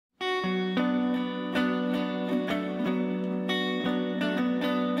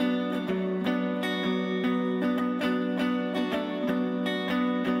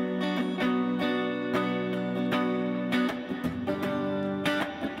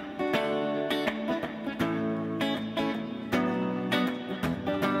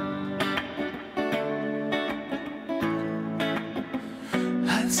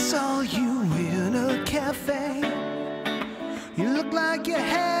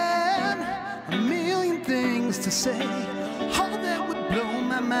to say, all that would blow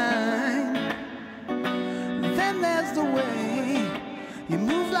my mind. Then there's the way you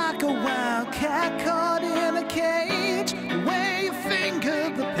move like a wildcat caught in a cage. The way you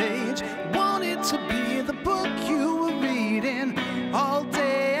fingered the page, wanted to be the book you were reading. All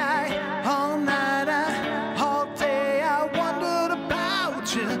day all night all day I wondered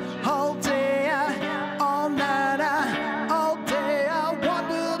about you. All day all night all day I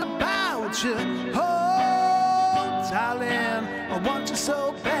wondered about you. Oh, darling, I want you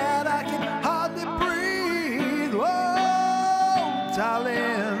so bad I can hardly breathe. Oh,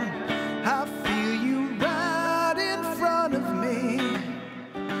 darling, I feel you right in front of me.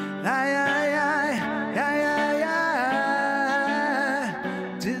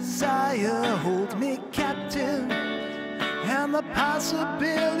 Desire holds me captive, and the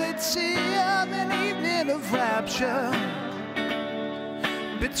possibility of an evening of rapture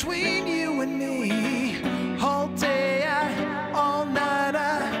between you and me. All day all night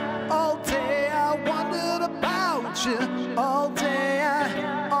all day I wondered about you. All day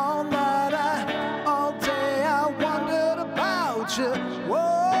all night all day I wondered about you.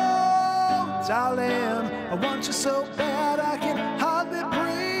 Whoa, darling, I want you so bad I can hardly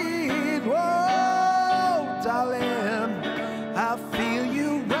breathe. Whoa, darling, I feel you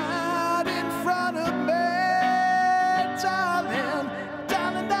right in front of me. Darling,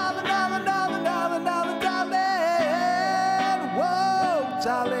 darling, darling, darling, darling, darling, darling, darling. Whoa,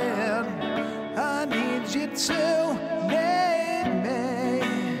 darling, I need you to need me.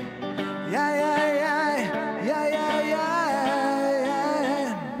 Yeah, yeah, yeah, yeah, yeah, yeah.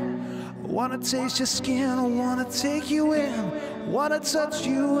 I wanna taste your skin, I wanna take you in, wanna touch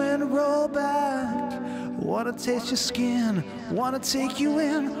you and roll back. Wanna taste your skin, wanna take you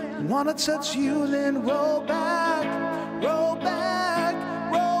in, wanna touch you, then roll back, roll back,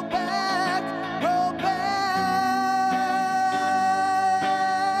 roll back, roll back.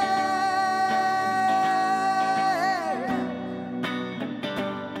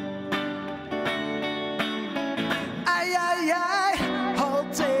 Ay, ay, ay, all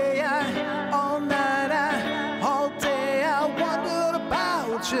day, all night, all day I wondered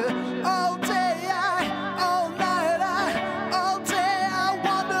about you. All day, all night, all day I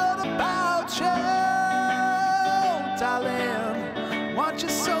wondered about you. Darling, want you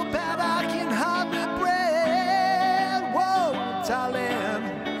so bad I can hide.